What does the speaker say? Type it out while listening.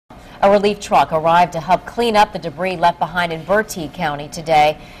A relief truck arrived to help clean up the debris left behind in Bertie County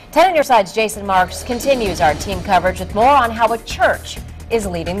today. 10 on your side's Jason Marks continues our team coverage with more on how a church is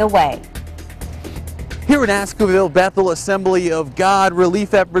leading the way. Here in Asketville Bethel Assembly of God,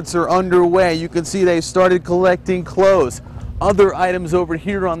 relief efforts are underway. You can see they started collecting clothes, other items over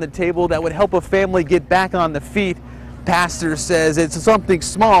here on the table that would help a family get back on the feet. Pastor says it's something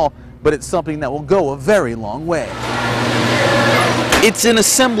small, but it's something that will go a very long way. It's an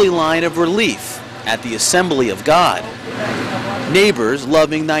assembly line of relief at the Assembly of God. Neighbors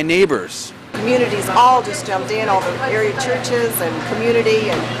loving thy neighbors. Communities all just jumped in, all the area churches and community,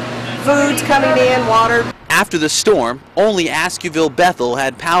 and food's coming in, water. After the storm, only Asketville Bethel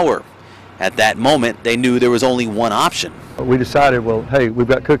had power. At that moment, they knew there was only one option. We decided, well, hey, we've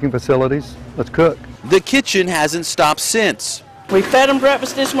got cooking facilities, let's cook. The kitchen hasn't stopped since. We fed them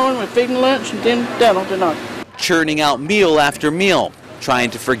breakfast this morning, we're feeding lunch, and then dinner tonight. Churning out meal after meal,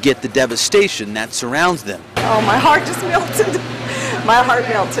 trying to forget the devastation that surrounds them. Oh, my heart just melted. My heart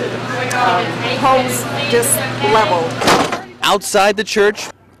melted. Homes just leveled. Outside the church,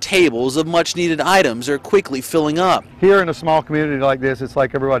 tables of much needed items are quickly filling up. Here in a small community like this, it's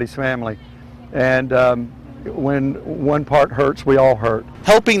like everybody's family. And when one part hurts, we all hurt.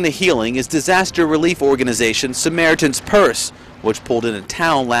 Helping the healing is disaster relief organization Samaritan's Purse, which pulled into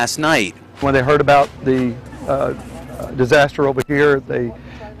town last night. When they heard about the disaster over here, they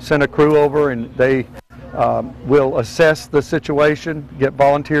sent a crew over and they will assess the situation, get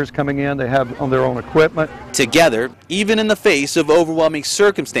volunteers coming in. They have on their own equipment. Together, even in the face of overwhelming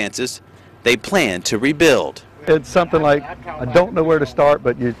circumstances, they plan to rebuild. It's something like, I don't know where to start,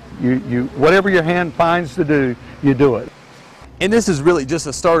 but you whatever your hand finds to do, you do it. And this is really just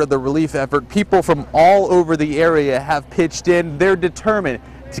the start of the relief effort. People from all over the area have pitched in. They're determined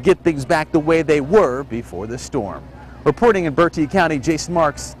to get things back the way they were before the storm. Reporting in Bertie County, Jason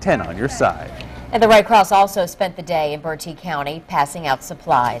Marks, 10 on your side. And the Red Cross also spent the day in Bertie County passing out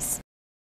supplies.